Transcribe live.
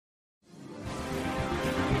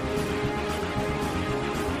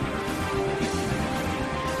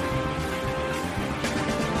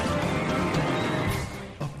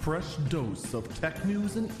fresh dose of tech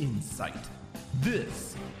news and insight.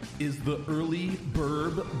 This is the Early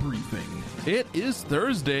Burb Briefing. It is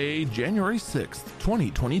Thursday, January 6th,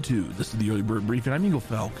 2022. This is the Early Burb Briefing. I'm Eagle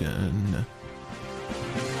Falcon.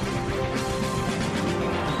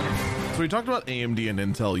 So we talked about AMD and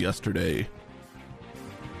Intel yesterday.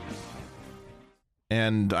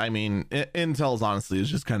 And I mean, Intel's honestly is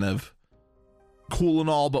just kind of cool and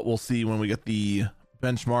all, but we'll see when we get the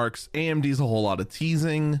benchmarks. AMD's a whole lot of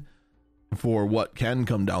teasing for what can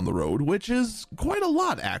come down the road, which is quite a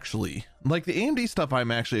lot, actually. Like, the AMD stuff I'm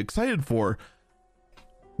actually excited for,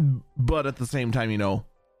 but at the same time, you know,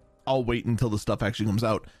 I'll wait until the stuff actually comes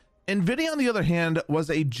out. NVIDIA, on the other hand, was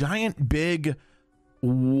a giant big,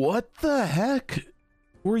 what the heck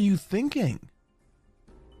were you thinking?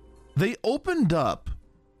 They opened up.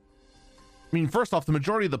 I mean, first off, the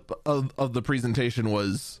majority of the presentation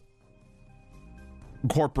was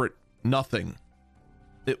corporate nothing.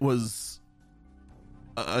 It was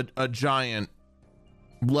a giant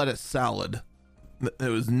lettuce salad. There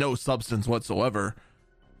was no substance whatsoever.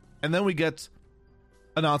 And then we get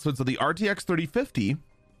announcements of the RTX 3050,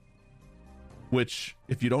 which,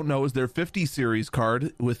 if you don't know, is their 50 series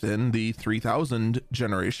card within the 3000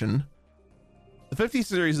 generation. The 50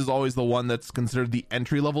 series is always the one that's considered the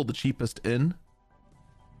entry level, the cheapest in.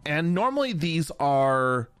 And normally these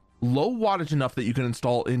are low wattage enough that you can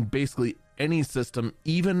install in basically any system,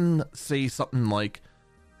 even say something like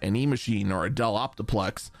an E-Machine or a Dell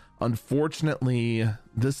Optiplex. Unfortunately,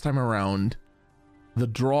 this time around, the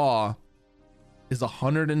draw is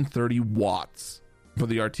 130 watts for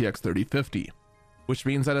the RTX 3050, which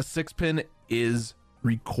means that a 6-pin is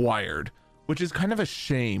required, which is kind of a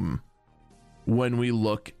shame when we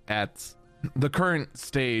look at the current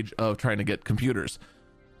stage of trying to get computers.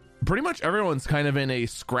 Pretty much everyone's kind of in a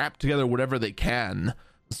scrap together whatever they can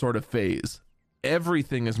sort of phase.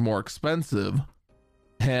 Everything is more expensive,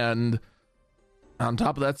 and on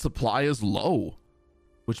top of that, supply is low,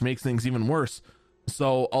 which makes things even worse.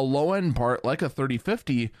 So a low-end part like a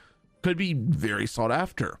 3050 could be very sought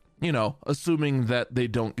after, you know, assuming that they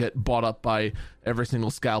don't get bought up by every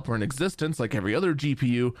single scalper in existence like every other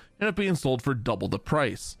GPU, end up being sold for double the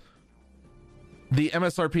price. The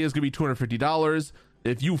MSRP is going to be $250.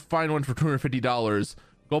 If you find one for $250,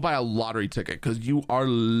 go buy a lottery ticket because you are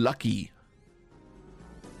lucky.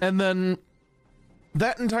 And then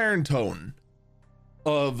that entire tone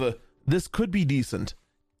of this could be decent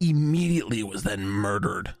immediately was then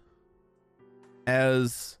murdered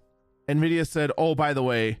as NVIDIA said, oh, by the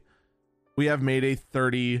way, we have made a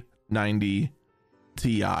 3090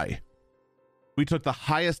 Ti. We took the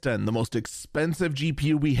highest end, the most expensive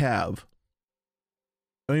GPU we have,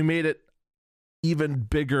 and we made it even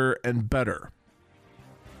bigger and better.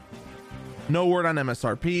 No word on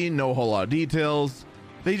MSRP, no whole lot of details.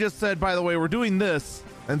 They just said, by the way, we're doing this,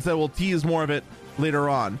 and said we'll tease more of it later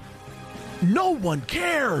on. No one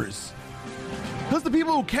cares, because the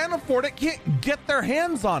people who can afford it can't get their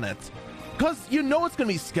hands on it, because you know it's going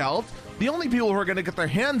to be scalped. The only people who are going to get their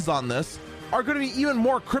hands on this are going to be even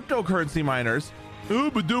more cryptocurrency miners. Oh,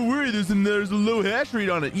 but don't worry, there's a low hash rate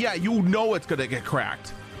on it. Yeah, you know it's going to get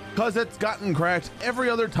cracked, because it's gotten cracked every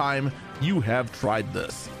other time you have tried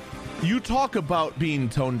this. You talk about being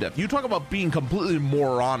tone deaf. You talk about being completely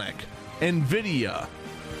moronic. NVIDIA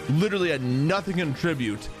literally had nothing to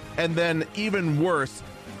contribute. And then even worse,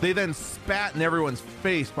 they then spat in everyone's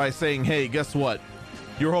face by saying, hey, guess what?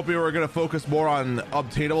 You're hoping we're going to focus more on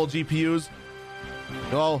obtainable GPUs?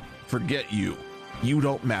 Well, forget you. You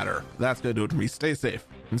don't matter. That's going to do it for me. Stay safe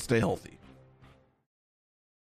and stay healthy.